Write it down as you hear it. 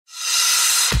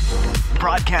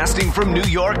Broadcasting from New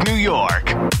York, New York.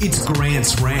 It's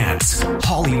Grant's Rants,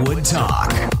 Hollywood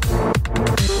Talk.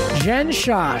 Jen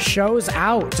Shah shows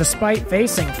out despite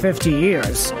facing 50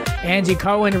 years. Andy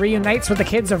Cohen reunites with the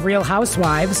kids of Real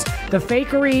Housewives. The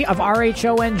fakery of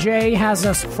RHONJ has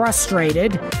us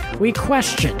frustrated. We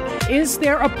question, is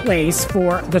there a place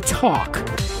for the talk?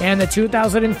 And the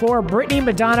 2004 Britney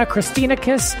Madonna Christina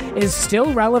kiss is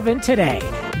still relevant today.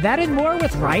 That and more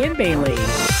with Ryan Bailey.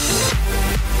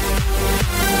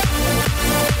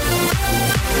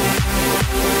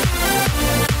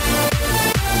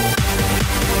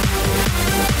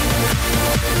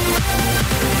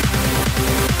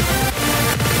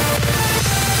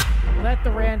 Let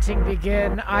the ranting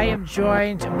begin. I am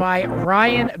joined by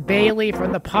Ryan Bailey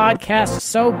from the podcast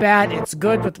So Bad It's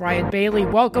Good with Ryan Bailey.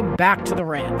 Welcome back to the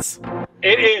Rants.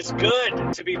 It is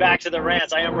good to be back to the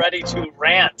Rants. I am ready to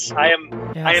rant. I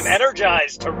am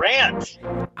energized to rant.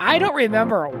 I don't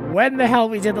remember when the hell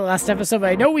we did the last episode, but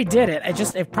I know we did it.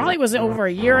 It probably was over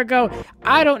a year ago.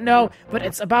 I don't know, but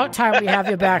it's about time we have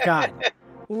you back on.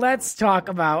 Let's talk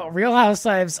about Real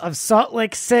Housewives of Salt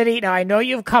Lake City. Now, I know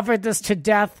you've covered this to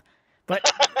death, but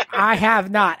I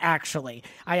have not, actually.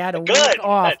 I had a week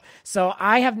off, so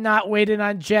I have not waited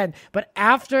on Jen. But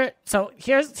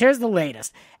here's the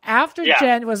latest. After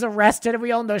Jen was arrested, and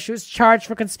we all know she was charged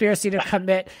for conspiracy to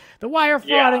commit the wire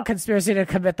fraud and conspiracy to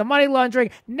commit the money laundering.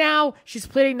 Now she's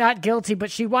pleading not guilty,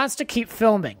 but she wants to keep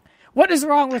filming. What is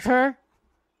wrong with her?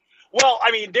 Well,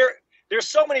 I mean, there's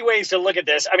so many ways to look at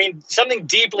this. I mean, something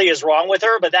deeply is wrong with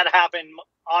her, but that happened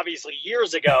obviously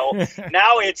years ago.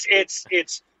 Now it's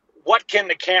what can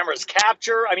the cameras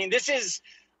capture? I mean, this is,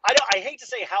 I hate to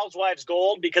say Housewives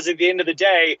Gold, because at the end of the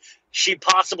day, she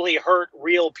possibly hurt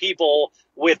real people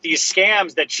with these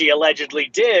scams that she allegedly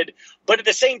did. But at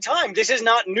the same time, this is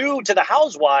not new to the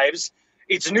Housewives.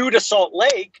 It's new to Salt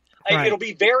Lake. Right. It'll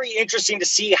be very interesting to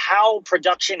see how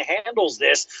production handles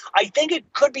this. I think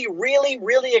it could be really,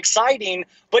 really exciting,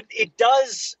 but it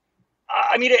does.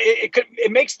 I mean,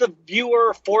 it makes the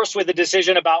viewer forced with a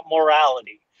decision about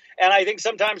morality. And I think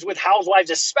sometimes with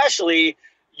Housewives especially,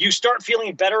 you start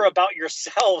feeling better about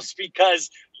yourselves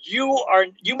because you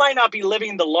might not be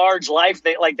living the large life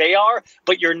like they are,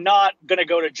 but you're not going to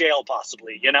go to jail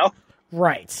possibly, you know?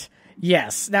 Right.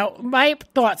 Yes. Now, my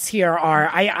thoughts here are,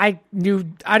 I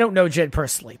don't know Jen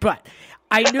personally, but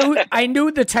I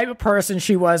knew the type of person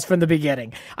she was from the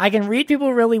beginning. I can read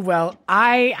people really well.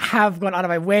 I have gone out of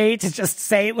my way to just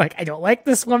say, like, I don't like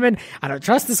this woman. I don't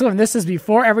trust this woman. This is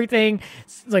before everything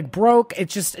broke.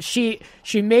 It's just she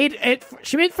made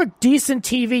for decent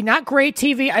TV, not great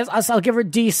TV. I'll give her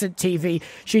decent TV.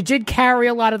 She did carry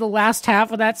a lot of the last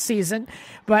half of that season.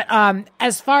 But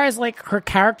as far as her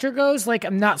character goes,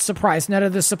 I'm not surprised. None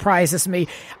of this surprises me.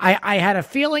 I had a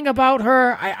feeling about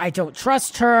her. I don't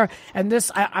trust her. And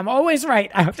this, I'm always right.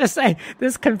 I have to say,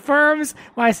 this confirms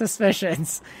my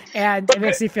suspicions. And it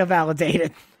makes me feel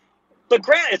validated. But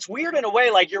Grant, it's weird in a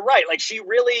way. You're right. She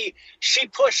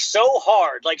pushed so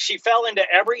hard. She fell into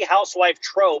every housewife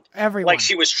trope. Everyone.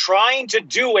 She was trying to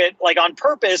do it on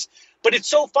purpose. But it's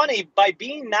so funny, by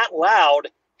being that loud,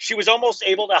 she was almost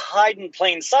able to hide in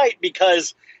plain sight,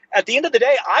 because at the end of the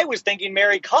day, I was thinking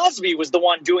Mary Cosby was the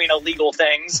one doing illegal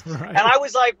things. Right. And I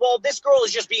was like, well, this girl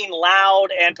is just being loud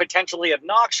and potentially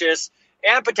obnoxious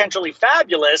and potentially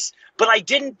fabulous. But I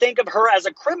didn't think of her as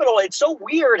a criminal. It's so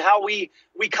weird how we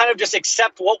kind of just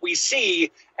accept what we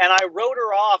see. And I wrote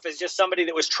her off as just somebody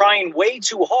that was trying way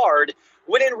too hard,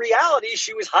 when in reality,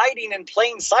 she was hiding in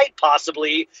plain sight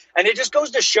possibly. And it just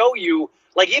goes to show you,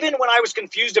 even when I was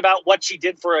confused about what she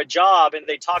did for a job, and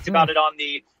they talked about it on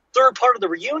the third part of the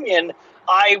reunion,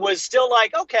 I was still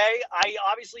okay, I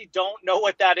obviously don't know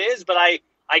what that is, but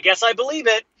I guess I believe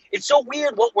it. It's so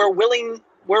weird what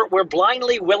we're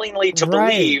blindly willingly to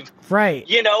believe. Right.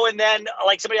 And then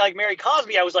somebody like Mary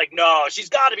Cosby, I was like, no, she's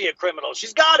got to be a criminal.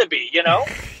 She's got to be,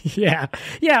 Yeah.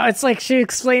 Yeah. It's she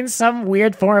explains some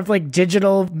weird form of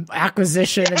digital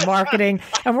acquisition and marketing.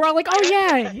 And we're all like, oh,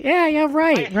 yeah,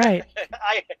 right.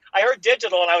 I heard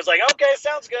digital and I was like, okay,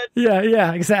 sounds good.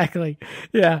 Yeah, exactly.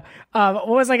 Yeah. What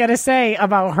was I going to say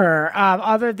about her?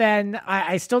 Other than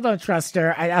I still don't trust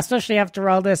her, especially after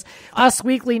all this. Us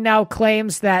Weekly now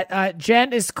claims that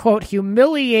Jen is, quote,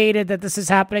 humiliated that this is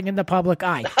happening in the public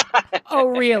eye. Oh,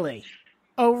 really?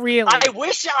 I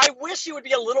wish you would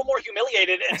be a little more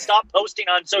humiliated and stop posting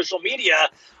on social media.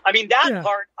 I mean, that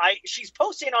part, she's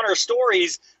posting on her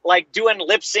stories, doing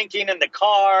lip syncing in the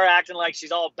car, acting like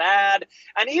she's all bad.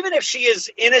 And even if she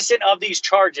is innocent of these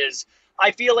charges,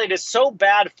 I feel it is so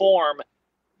bad form,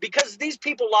 because these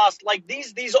people lost,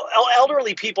 these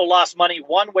elderly people lost money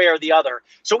one way or the other.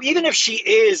 So even if she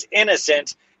is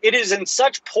innocent, it is in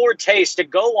such poor taste to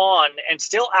go on and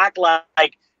still act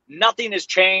like nothing has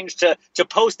changed, to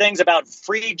post things about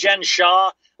free Jen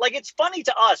Shah. Like, it's funny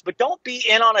to us, but don't be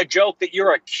in on a joke that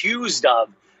you're accused of.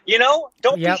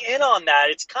 Don't be in on that.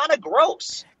 It's kind of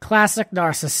gross. Classic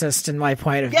narcissist in my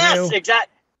point of view. Yes,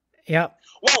 exactly. Yep.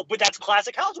 Well, but that's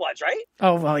classic Housewives, right?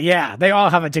 Oh, well, yeah. They all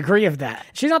have a degree of that.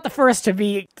 She's not the first to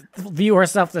view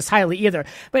herself this highly either.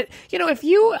 But, if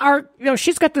you are,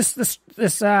 she's got this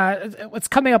what's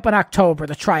coming up in October,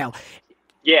 the trial.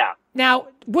 Yeah. Now,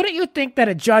 wouldn't you think that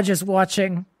a judge is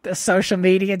watching the social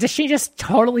media? Does she just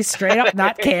totally straight up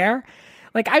not care?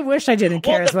 Like, I wish I didn't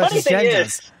care as much as Jen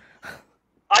does.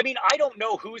 I mean, I don't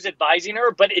know who's advising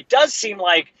her, but it does seem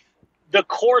like the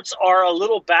courts are a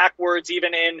little backwards,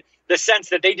 even in the sense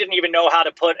that they didn't even know how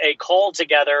to put a call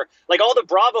together. Like, all the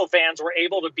Bravo fans were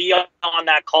able to be on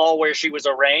that call where she was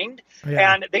arraigned,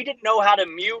 and they didn't know how to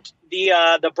mute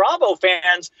the Bravo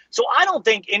fans. So I don't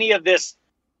think any of this,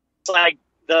 like,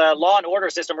 the law and order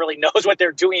system really knows what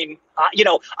they're doing. I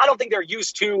don't think they're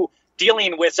used to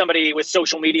dealing with somebody with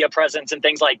social media presence and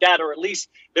things like that, or at least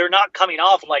they're not coming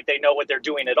off like they know what they're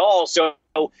doing at all. So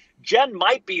Jen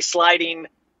might be sliding,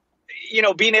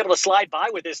 being able to slide by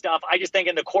with this stuff. I just think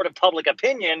in the court of public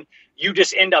opinion, you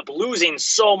just end up losing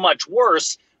so much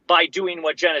worse by doing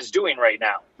what Jen is doing right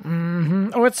now. Mm-hmm.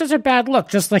 Oh, it's such a bad look,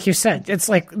 just like you said. It's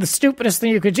like the stupidest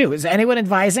thing you could do. Is anyone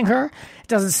advising her? It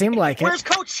doesn't seem like Where's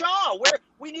Coach Shah?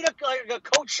 We need a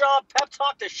Coach Shah pep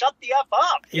talk to shut the F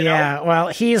up. You know? Well,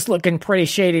 he's looking pretty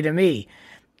shady to me.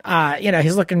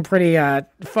 He's looking pretty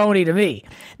phony to me.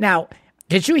 Now,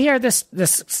 did you hear this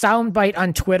soundbite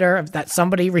on Twitter that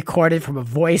somebody recorded from a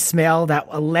voicemail that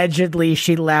allegedly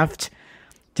she left?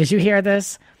 Did you hear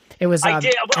this? It was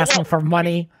asking for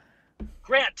money.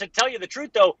 Grant, to tell you the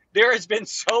truth, though, there has been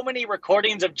so many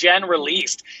recordings of Jen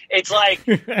released. It's like,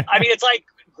 it's like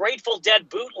Grateful Dead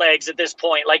bootlegs at this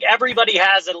point. Like, everybody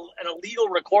has an illegal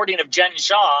recording of Jen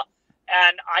Shah,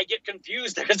 and I get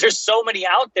confused because there's so many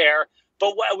out there.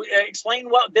 But explain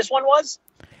what this one was.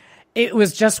 It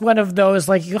was just one of those,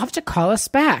 like, you have to call us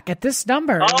back at this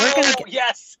number. Oh,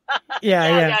 yes.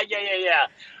 Yeah.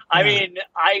 I mean,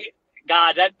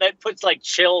 God, that puts like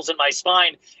chills in my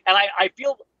spine. And I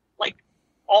feel like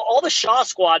all the Shah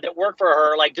Squad that work for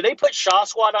her, like, do they put Shah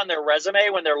Squad on their resume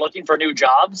when they're looking for new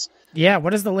jobs? Yeah.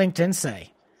 What does the LinkedIn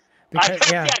say? Because,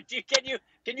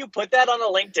 can you put that on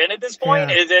the LinkedIn at this point?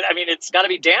 Yeah. It's got to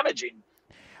be damaging.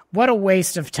 What a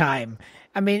waste of time.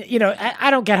 I mean, I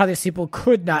don't get how these people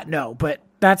could not know, but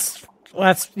that's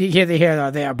neither here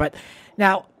nor there. But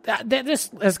now, this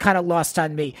is kind of lost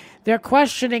on me. They're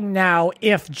questioning now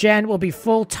if Jen will be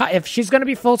full-time, if she's going to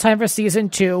be full-time for season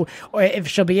 2, or if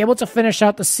she'll be able to finish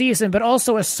out the season. But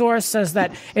also a source says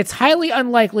that it's highly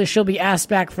unlikely she'll be asked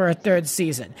back for a 3rd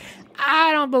season.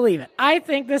 I don't believe it. I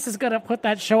think this is going to put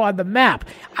that show on the map.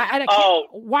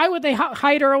 Why would they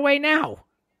hide her away now?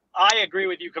 I agree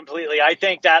with you completely. I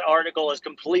think that article is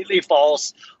completely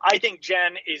false. I think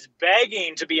Jen is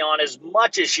begging to be on as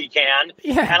much as she can.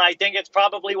 Yeah. And I think it's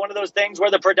probably one of those things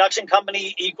where the production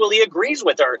company equally agrees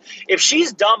with her. If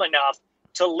she's dumb enough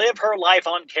to live her life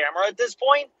on camera at this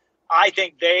point, I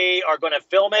think they are going to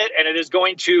film it, and it is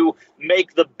going to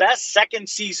make the best 2nd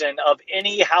season of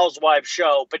any Housewives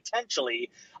show, potentially.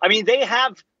 I mean, they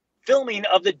have filming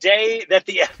of the day that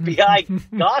the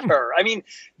FBI got her. I mean,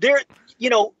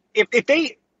 if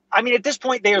they, at this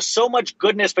point, there's so much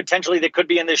goodness potentially that could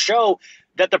be in this show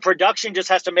that the production just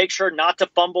has to make sure not to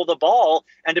fumble the ball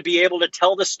and to be able to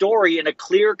tell the story in a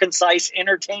clear, concise,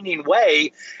 entertaining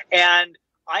way. And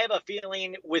I have a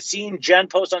feeling with seeing Jen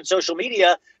post on social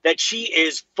media that she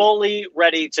is fully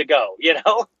ready to go,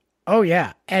 Oh,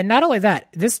 yeah. And not only that,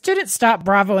 this didn't stop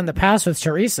Bravo in the past with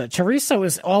Teresa. Teresa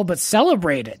was all but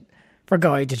celebrated for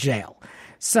going to jail.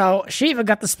 So she even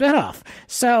got the spinoff.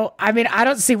 So, I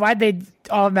don't see why they'd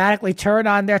automatically turn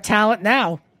on their talent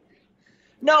now.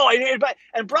 No,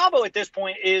 and Bravo at this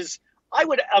point is, I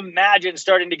would imagine,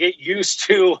 starting to get used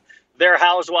to their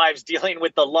housewives dealing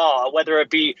with the law, whether it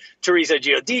be Teresa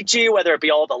Giudice, whether it be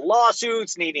all the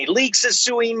lawsuits, Nene Leakes is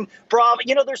suing Bravo.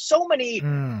 There's so many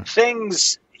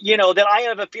things, that I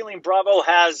have a feeling Bravo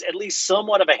has at least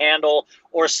somewhat of a handle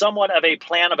or somewhat of a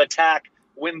plan of attack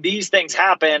when these things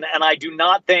happen, and I do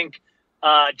not think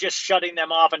just shutting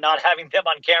them off and not having them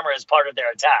on camera is part of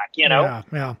their attack,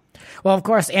 Yeah. Well, of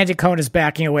course, Andy Cohen is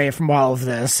backing away from all of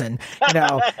this, and,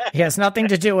 he has nothing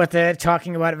to do with it,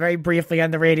 talking about it very briefly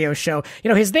on the radio show.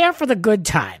 He's there for the good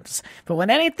times, but when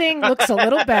anything looks a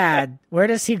little bad, where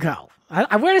does he go?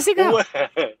 Where does he go?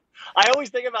 I always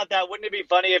think about that. Wouldn't it be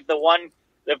funny if the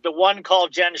one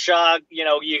called Jen Shah,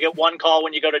 you get one call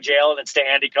when you go to jail and it's to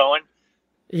Andy Cohen?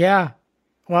 Yeah.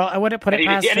 Well, I wouldn't put it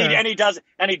past her. And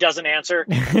he doesn't answer.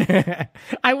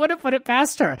 I wouldn't put it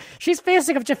past her. She's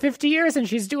facing up to 50 years and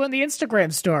she's doing the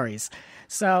Instagram stories.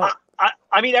 So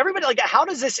I mean, everybody, like, how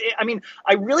does this, I mean,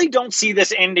 I really don't see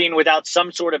this ending without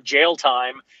some sort of jail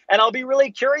time. And I'll be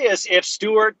really curious if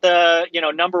Stuart, the,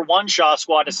 number one Shaw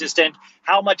Squad assistant,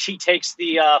 how much he takes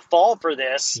the fall for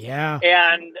this. Yeah.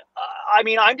 And I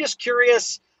mean, I'm just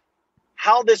curious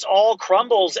how this all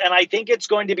crumbles. And I think it's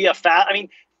going to be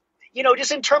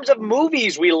just in terms of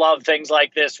movies, we love things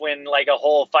like this when like a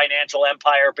whole financial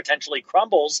empire potentially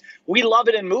crumbles. We love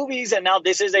it in movies. And now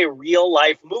this is a real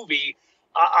life movie.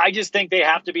 I just think they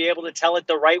have to be able to tell it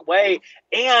the right way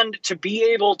and to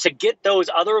be able to get those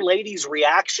other ladies'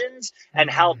 reactions and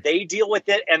how they deal with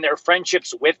it and their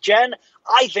friendships with Jen,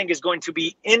 I think is going to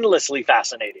be endlessly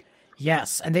fascinating.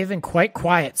 Yes, and they've been quite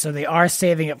quiet, so they are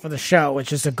saving it for the show,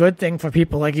 which is a good thing for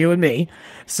people like you and me.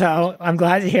 So I'm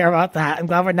glad to hear about that. I'm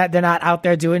glad they're not out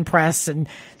there doing press and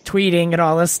tweeting and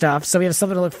all this stuff. So we have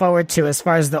something to look forward to as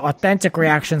far as the authentic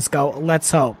reactions go.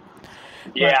 Let's hope.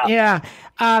 Yeah.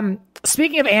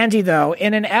 Speaking of Andy, though,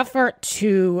 in an effort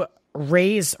to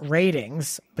raise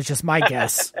ratings, which is my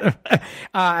guess,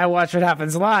 I Watch What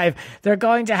Happens Live, they're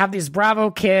going to have these Bravo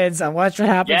kids on Watch What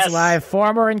Happens Live,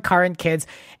 former and current kids.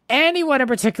 Anyone in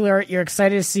particular you're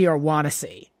excited to see or want to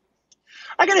see?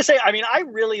 I got to say, I mean, I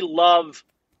really love,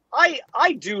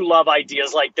 I do love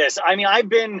ideas like this. I mean, I've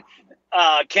been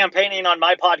campaigning on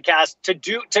my podcast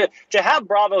to have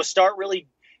Bravo start really.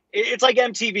 It's like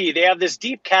MTV. They have this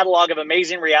deep catalog of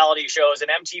amazing reality shows,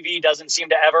 and MTV doesn't seem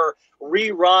to ever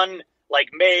rerun like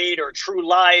Made or True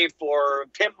Life or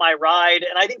Pimp My Ride.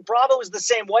 And I think Bravo is the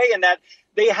same way in that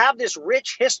they have this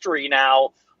rich history now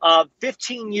of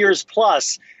 15 years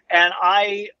plus. And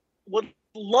I would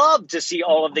love to see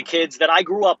all of the kids that I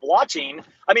grew up watching.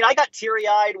 I mean, I got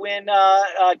teary-eyed when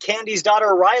Candy's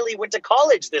daughter Riley went to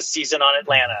college this season on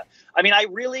Atlanta. I mean,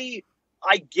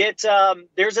 I get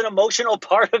there's an emotional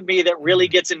part of me that really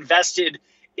gets invested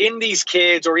in these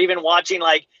kids, or even watching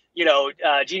like,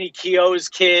 Jeannie Keough's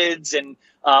kids and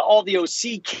all the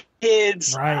OC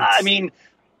kids. Right. I mean,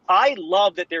 I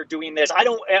love that they're doing this.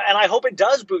 And I hope it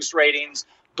does boost ratings,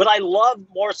 but I love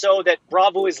more so that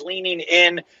Bravo is leaning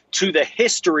in to the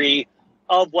history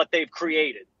of what they've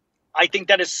created. I think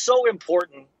that is so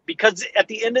important because at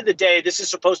the end of the day, this is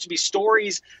supposed to be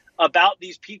stories about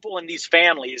these people and these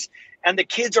families. And the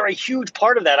kids are a huge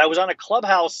part of that. I was on a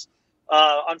Clubhouse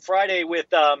on Friday with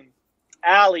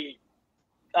Allie,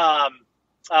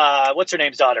 what's her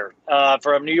name's daughter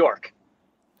from New York.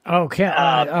 Okay.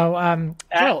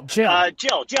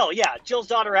 Jill. Yeah, Jill's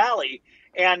daughter, Allie.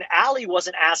 And Allie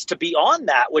wasn't asked to be on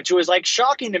that, which was like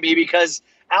shocking to me because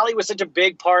Allie was such a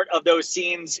big part of those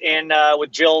scenes in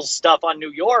with Jill's stuff on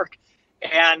New York.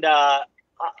 And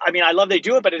I mean, I love they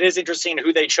do it, but it is interesting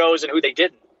who they chose and who they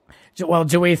didn't. Well,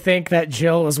 do we think that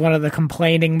Jill was one of the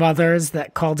complaining mothers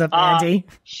that called up Andy?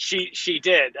 She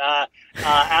did.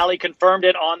 Allie confirmed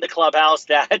it on the Clubhouse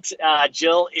that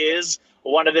Jill is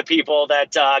one of the people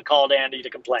that called Andy to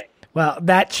complain. Well,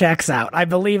 that checks out. I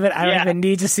believe it. I don't even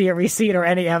need to see a receipt or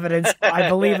any evidence. I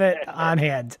believe it on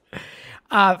hand.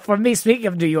 For me, speaking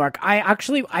of New York,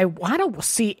 I want to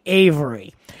see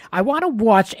Avery. I want to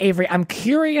watch Avery. I'm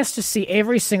curious to see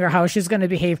Avery Singer, how she's going to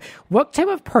behave. What type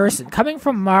of person, coming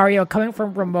from Mario, coming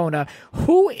from Ramona,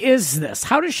 who is this?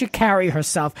 How does she carry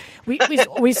herself?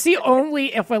 We see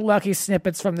only, if we're lucky,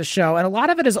 snippets from the show, and a lot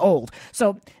of it is old.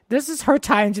 So this is her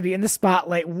time to be in the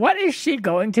spotlight. What is she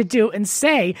going to do and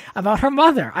say about her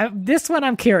mother? This one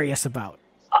I'm curious about.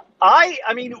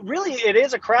 I mean, really, it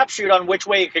is a crapshoot on which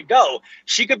way it could go.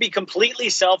 She could be completely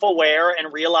self-aware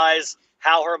and realize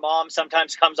how her mom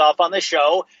sometimes comes off on the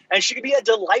show, and she could be a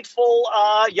delightful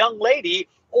young lady,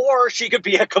 or she could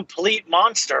be a complete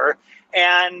monster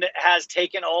and has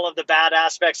taken all of the bad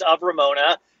aspects of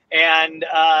Ramona and,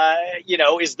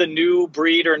 is the new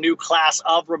breed or new class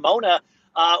of Ramona,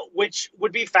 which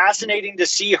would be fascinating to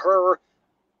see her,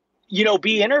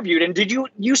 be interviewed. And did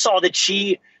you saw that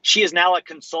she is now a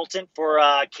consultant for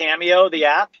Cameo, the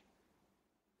app?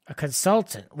 A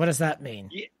consultant? What does that mean?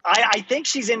 I think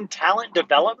she's in talent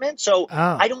development, so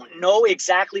I don't know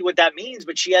exactly what that means,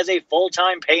 but she has a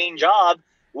full-time paying job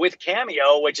with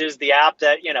Cameo, which is the app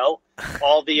that,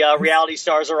 all the reality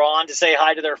stars are on to say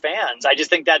hi to their fans. I just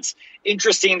think that's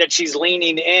interesting that she's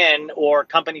leaning in, or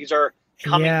companies are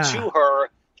coming to her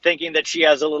thinking that she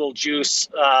has a little juice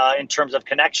in terms of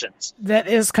connections. That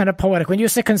is kind of poetic. When you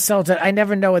say consultant, I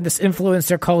never know in this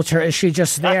influencer culture, is she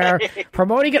just there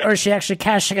promoting it, or is she actually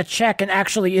cashing a check and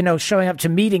actually, showing up to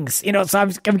meetings? So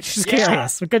I'm just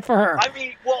curious. Good for her. I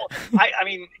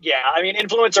mean,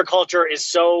 influencer culture is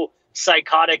so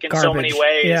psychotic in so many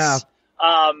ways. Yeah.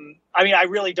 I mean, I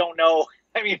really don't know.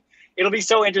 I mean, it'll be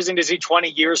so interesting to see 20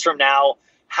 years from now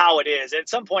how it is. At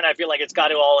some point, I feel like it's got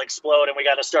to all explode and we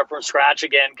got to start from scratch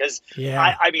again. Because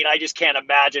I mean, I just can't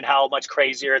imagine how much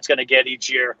crazier it's going to get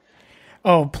each year.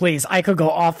 Oh, please. I could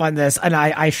go off on this, and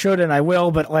I should and I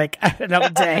will, but like another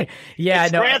day. Yeah,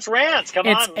 it's Rants. Come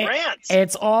on, Rants.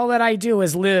 It's all that I do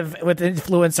is live with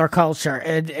influencer culture,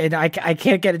 and I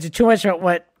can't get into too much about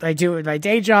what I do in my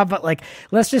day job, but like,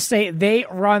 let's just say they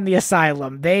run the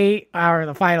asylum. They are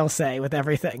the final say with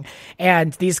everything.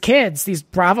 And these kids, these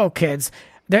Bravo kids,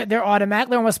 they're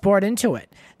automatically almost bought into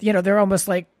it. You know, they're almost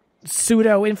like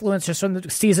pseudo influencers from the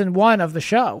season 1 of the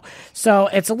show. So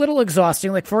it's a little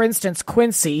exhausting. Like, for instance,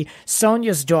 Quincy,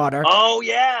 Sonia's daughter. Oh,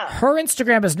 yeah. Her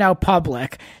Instagram is now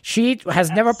public. She has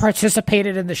never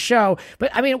participated in the show. But,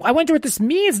 I mean, I wonder what this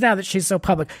means now that she's so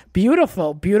public.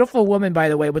 Beautiful, beautiful woman, by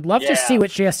the way. Would love to see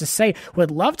what she has to say. Would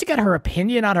love to get her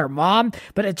opinion on her mom.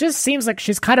 But it just seems like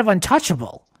she's kind of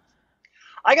untouchable.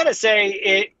 I got to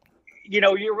say,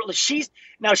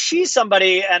 she's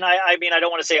somebody, and I mean, I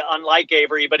don't want to say unlike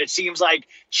Avery, but it seems like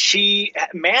she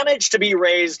managed to be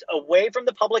raised away from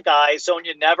the public eye.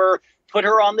 Sonia never put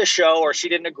her on the show, or she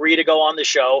didn't agree to go on the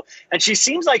show. And she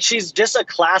seems like she's just a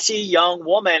classy young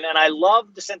woman. And I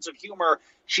love the sense of humor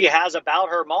she has about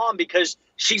her mom, because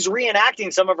she's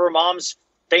reenacting some of her mom's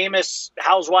famous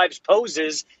housewives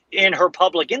poses in her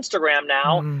public Instagram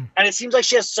now. And it seems like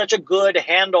she has such a good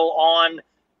handle on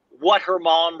what her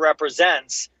mom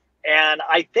represents. And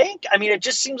I think, I mean, it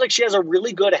just seems like she has a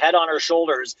really good head on her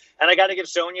shoulders. And I got to give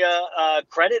Sonia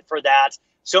credit for that.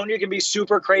 Sonia can be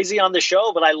super crazy on the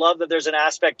show, but I love that there's an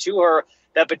aspect to her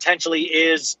that potentially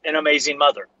is an amazing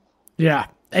mother. Yeah.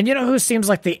 And you know who seems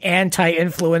like the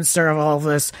anti-influencer of all of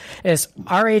this is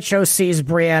RHOC's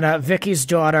Brianna, Vicky's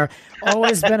daughter.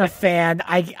 Always been a fan.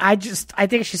 I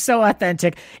think she's so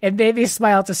authentic. It made me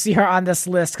smile to see her on this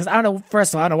list, because I don't know,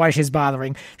 first of all, I don't know why she's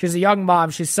bothering. She's a young mom.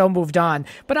 She's so moved on.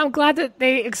 But I'm glad that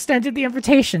they extended the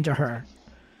invitation to her.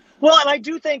 Well, and I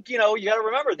do think, you got to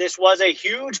remember, this was a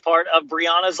huge part of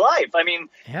Brianna's life. I mean,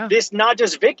 this, not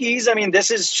just Vicky's. I mean, this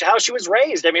is how she was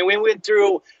raised. I mean, we went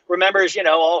through, remembers,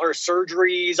 all her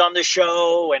surgeries on the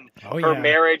show, and her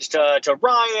marriage to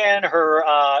Ryan, her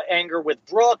anger with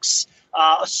Brooks,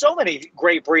 so many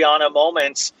great Brianna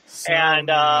moments.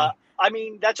 I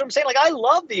mean, that's what I'm saying. Like, I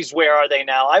love these Where Are They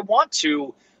Now? I want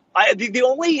to.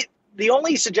 The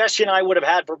only suggestion I would have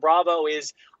had for Bravo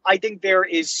is, I think there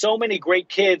is so many great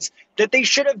kids that they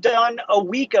should have done a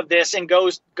week of this and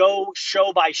go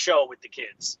show by show with the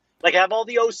kids. Like, have all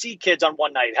the OC kids on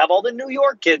one night, have all the New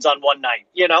York kids on one night,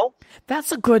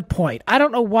 That's a good point. I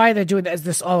don't know why they're doing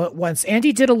this all at once.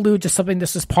 Andy did allude to something.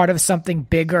 This is part of something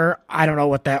bigger. I don't know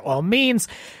what that all means.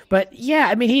 But yeah,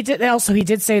 I mean, he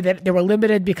did say that they were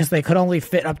limited because they could only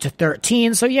fit up to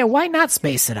 13. So yeah, why not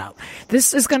space it out?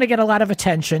 This is going to get a lot of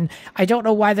attention. I don't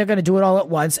know why they're going to do it all at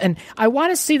once. And I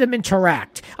want to see them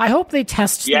interact. I hope they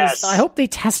test this. I hope they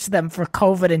test them for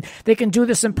COVID and they can do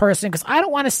this in person, because I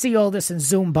don't want to see all this in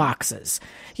Zoom boxes.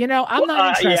 I'm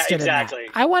not interested in that.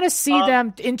 I want to see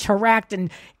them interact and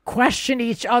question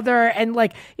each other and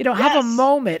have a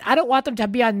moment. I don't want them to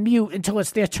be on mute until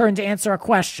it's their turn to answer a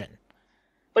question.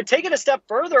 But take it a step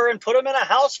further and put them in a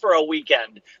house for a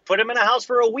weekend. Put them in a house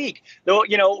for a week. Though,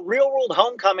 Real World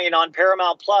Homecoming on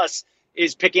Paramount Plus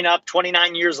is picking up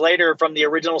 29 years later from the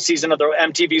original season of the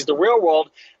MTV's The Real World.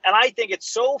 And I think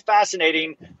it's so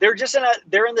fascinating. They're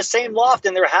in the same loft,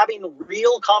 and they're having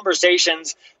real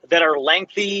conversations that are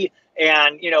lengthy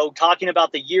and, talking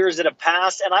about the years that have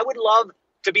passed. And I would love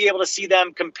to be able to see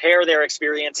them compare their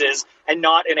experiences and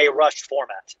not in a rushed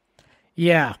format.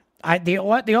 Yeah. The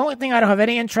only thing I don't have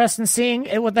any interest in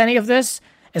seeing with any of this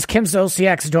is Kim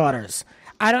Zolciak's daughters.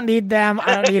 I don't need them.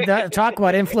 I don't need to talk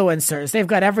about influencers. They've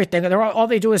got everything. All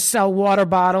they do is sell water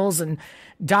bottles and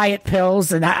diet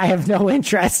pills, and I have no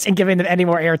interest in giving them any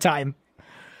more airtime.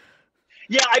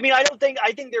 Yeah, I mean, I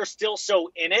think they're still so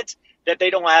in it that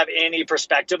they don't have any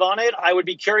perspective on it. I would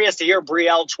be curious to hear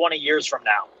Brielle 20 years from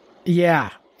now. Yeah,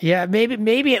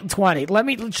 maybe at 20. Let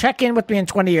me check in with me in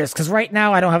 20 years, because right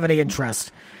now I don't have any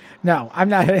interest. No, I'm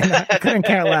not. I couldn't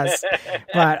care less.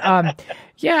 But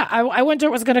I wonder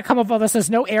what's going to come of all this.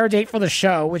 There's no air date for the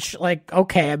show, which,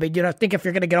 okay. I mean, I think if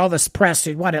you're going to get all this press,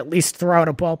 you'd want to at least throw out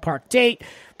a ballpark date.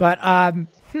 But I'm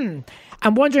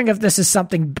wondering if this is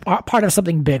part of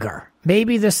something bigger.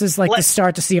 Maybe this is the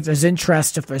start to see if there's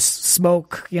interest, if there's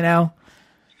smoke.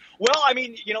 Well, I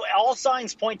mean, all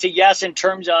signs point to yes in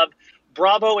terms of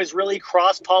Bravo is really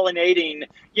cross-pollinating.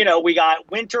 We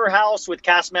got Winter House with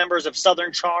cast members of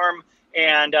Southern Charm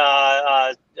and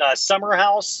Summer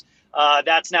House.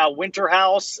 That's now Winter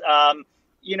House.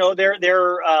 They're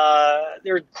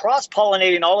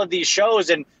cross-pollinating all of these shows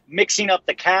and mixing up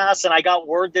the cast. And I got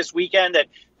word this weekend that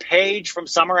Paige from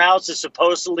Summer House is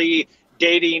supposedly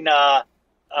dating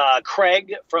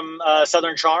Craig from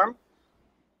Southern Charm.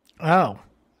 Oh.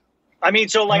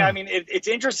 It's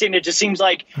interesting. It just seems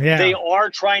like they are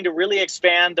trying to really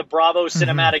expand the Bravo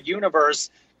cinematic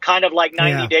universe, kind of like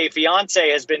 90 Day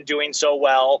Fiancé has been doing so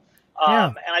well.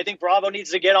 And I think Bravo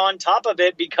needs to get on top of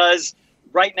it because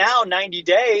right now 90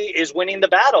 Day is winning the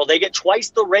battle. They get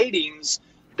twice the ratings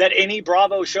that any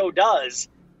Bravo show does.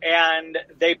 And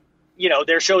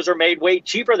their shows are made way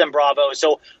cheaper than Bravo.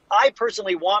 So I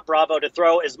personally want Bravo to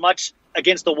throw as much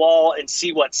against the wall and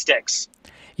see what sticks.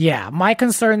 Yeah, my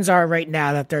concerns are right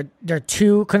now that they're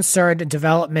too concerned in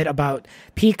development about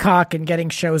Peacock and getting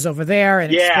shows over there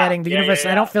and expanding the universe.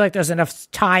 I don't feel like there's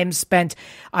enough time spent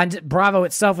on Bravo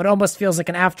itself. It almost feels like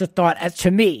an afterthought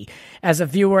to me as a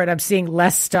viewer, and I'm seeing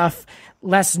less stuff,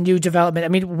 less new development. I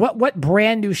mean, what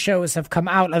brand new shows have come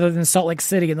out other than Salt Lake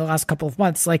City in the last couple of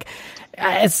months? Like,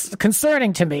 it's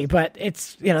concerning to me, but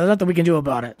it's there's nothing we can do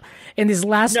about it. In these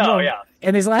last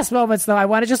moments, though, I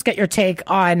want to just get your take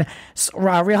on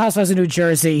Real Housewives of New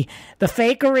Jersey. The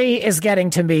fakery is getting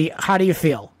to me. How do you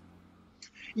feel?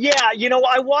 Yeah,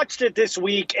 I watched it this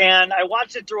week, and I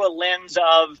watched it through a lens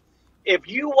of, if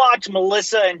you watch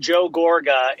Melissa and Joe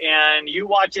Gorga, and you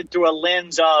watch it through a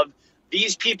lens of,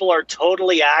 these people are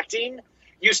totally acting,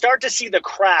 you start to see the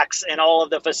cracks in all of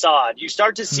the facade. You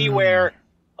start to see where,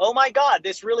 oh my God,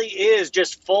 this really is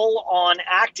just full on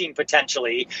acting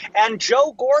potentially. And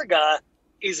Joe Gorga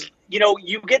is,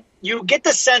 you get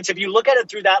the sense, if you look at it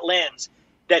through that lens,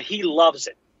 that he loves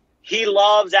it. He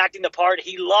loves acting the part.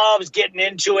 He loves getting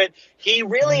into it. He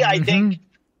really, I think,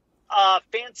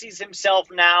 fancies himself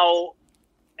now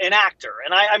an actor.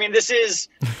 And I mean, this is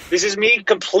me,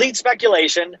 complete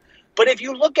speculation. But if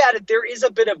you look at it, there is a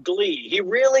bit of glee. He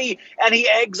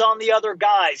eggs on the other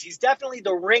guys. He's definitely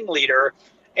the ringleader.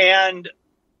 And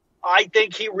I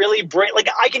think he really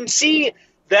I can see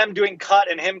them doing cut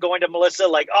and him going to Melissa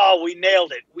like, oh, we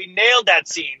nailed it. We nailed that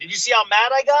scene. Did you see how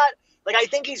mad I got? Like, I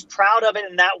think he's proud of it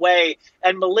in that way.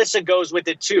 And Melissa goes with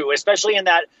it too, especially in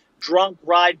that drunk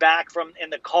ride back in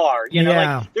the car.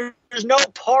 There's no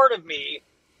part of me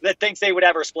that thinks they would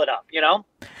ever split up,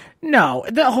 No,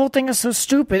 the whole thing is so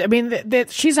stupid. I mean,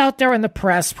 she's out there in the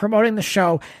press promoting the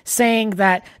show, saying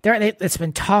that it's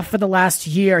been tough for the last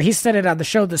year. He said it on the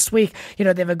show this week.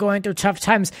 They've been going through tough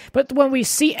times. But when we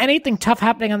see anything tough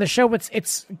happening on the show,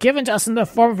 it's given to us in the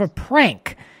form of a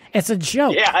prank. It's a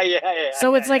joke. Yeah.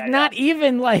 So it's not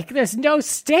even like there's no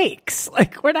stakes.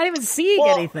 Like, we're not even seeing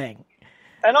anything.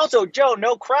 And also, Joe,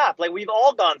 no crap. Like, we've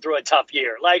all gone through a tough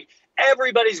year. Like,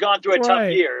 everybody's gone through a tough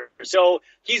year. So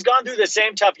he's gone through the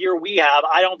same tough year we have.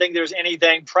 I don't think there's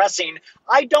anything pressing.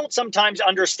 I don't sometimes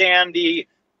understand the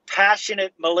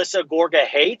passionate Melissa Gorga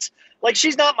hate. Like,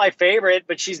 she's not my favorite,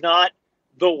 but she's not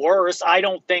the worst. I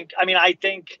think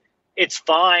it's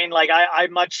fine. Like,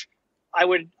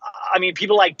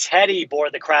 people like Teddy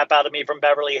bore the crap out of me from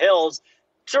Beverly Hills.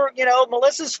 Sure,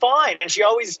 Melissa's fine. And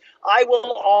I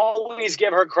will always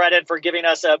give her credit for giving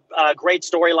us a great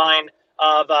storyline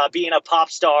of being a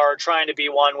pop star, trying to be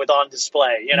one with On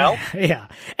Display, Yeah.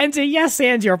 And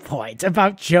and your point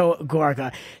about Joe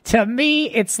Gorga, to me,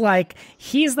 it's like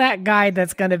he's that guy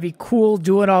that's going to be cool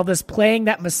doing all this, playing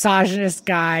that misogynist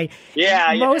guy.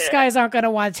 Most guys aren't going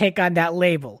to want to take on that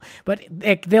label, but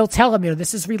they'll tell him,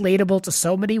 this is relatable to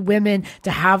so many women to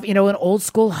have, an old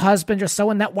school husband or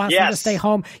someone that wants them to stay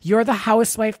home. You're the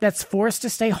housewife that's forced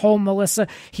to stay home, Melissa.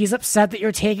 He's upset that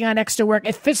you're taking on extra work.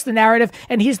 It fits the narrative,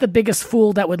 and he's the biggest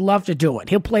fool that would love to do it.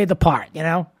 He'll play the part,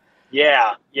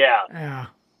 Yeah.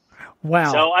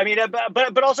 Wow. So,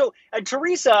 but also,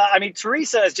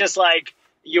 Teresa is just like,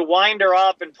 you wind her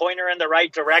up and point her in the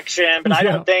right direction, but I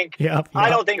don't think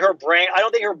her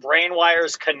brain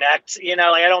wires connect,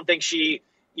 I don't think she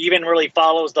even really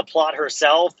follows the plot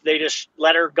herself. They just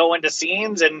let her go into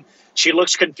scenes and she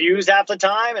looks confused half the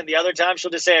time, and the other time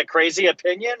she'll just say a crazy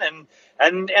opinion,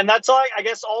 and that's all, I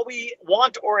guess, all we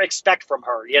want or expect from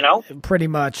her, Pretty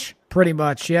much,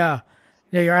 yeah.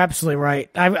 Yeah, you're absolutely right.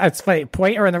 It's funny.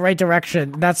 Point her in the right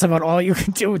direction. That's about all you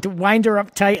can do, to wind her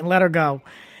up tight and let her go.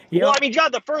 Yep. Well,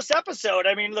 John, the first episode,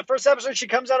 she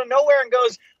comes out of nowhere and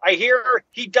goes, I hear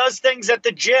he does things at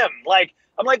the gym. Like,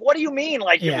 I'm like, what do you mean?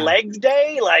 Like, your legs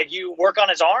day? Like, you work on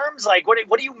his arms? Like, what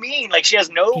do you mean? Like, she has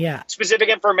no specific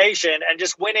information and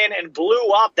just went in and blew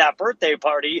up that birthday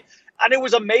party. And it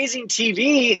was amazing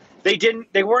TV.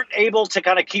 They weren't able to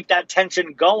kind of keep that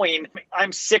tension going.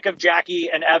 I'm sick of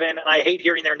Jackie and Evan, and I hate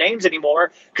hearing their names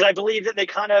anymore because I believe that they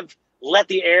kind of let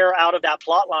the air out of that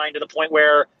plot line to the point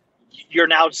where you're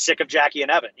now sick of Jackie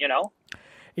and Evan, you know?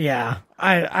 Yeah,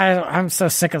 I'm so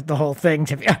sick of the whole thing,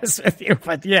 to be honest with you.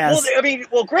 But yes,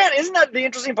 well, Grant, isn't that the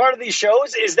interesting part of these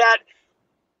shows? Is that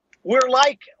we're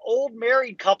like old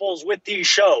married couples with these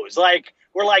shows. Like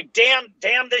we're like, damn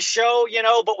this show, you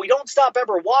know. But we don't stop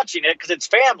ever watching it because it's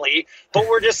family. But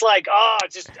we're just like,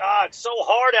 it's so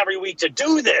hard every week to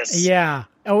do this. Yeah,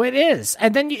 it is.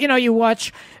 And then you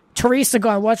watch Teresa go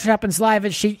on Watch What Happens Live,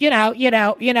 and she, she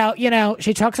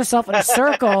talks herself in a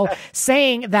circle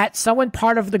saying that someone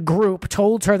part of the group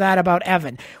told her that about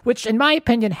Evan, which in my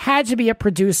opinion had to be a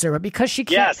producer, but because she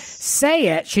can't say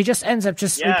it, she just ends up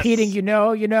just repeating,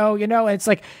 and it's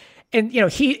like, and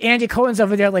Andy Cohen's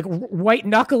over there like white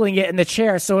knuckling it in the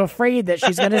chair, so afraid that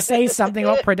she's going to say something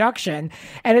about production.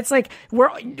 And it's like, we're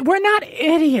not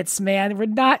idiots, man. We're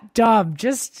not dumb.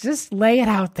 Just lay it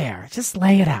out there. Just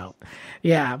lay it out.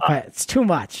 Yeah, but it's too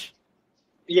much.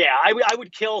 Yeah, I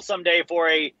would kill someday for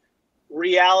a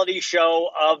reality show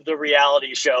of the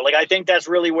reality show. Like, I think that's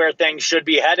really where things should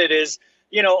be headed is,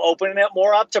 opening it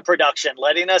more up to production,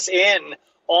 letting us in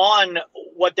on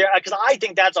what they're, because I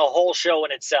think that's a whole show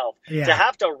in itself. Yeah. To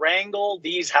have to wrangle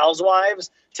these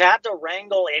housewives, to have to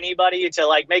wrangle anybody to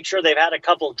like make sure they've had a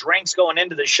couple drinks going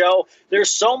into the show. There's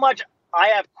so much I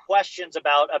have questions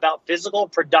about physical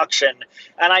production.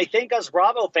 And I think as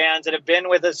Bravo fans that have been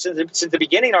with us since the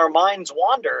beginning, our minds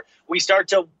wander. We start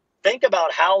to think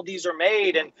about how these are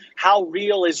made and how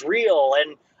real is real.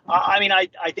 And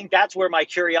I think that's where my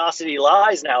curiosity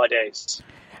lies nowadays.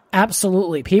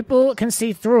 Absolutely. People can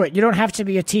see through it. You don't have to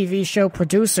be a TV show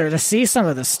producer to see some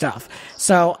of this stuff.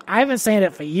 So I've been saying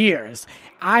it for years.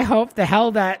 I hope the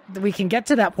hell that we can get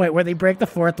to that point where they break the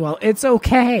fourth wall. It's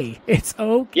okay. It's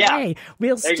okay. Yeah,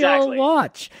 we'll still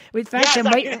watch. In fact,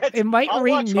 it might I'll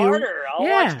renew. Watch harder. I'll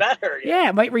watch better. Yeah,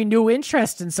 it might renew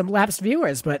interest in some lapsed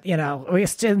viewers. But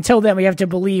until then, we have to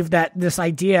believe that this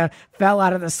idea fell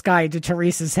out of the sky to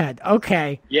Teresa's head.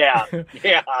 Okay. Yeah.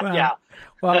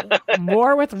 Well,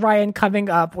 more with Ryan coming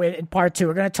up in part 2.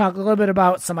 We're going to talk a little bit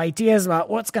about some ideas about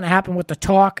what's going to happen with the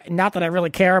talk. Not that I really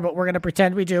care, but we're going to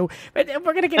pretend we do. But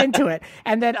we're going to get into it.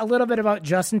 And then a little bit about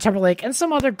Justin Timberlake and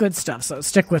some other good stuff. So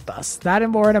stick with us. That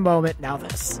and more in a moment. Now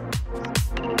this.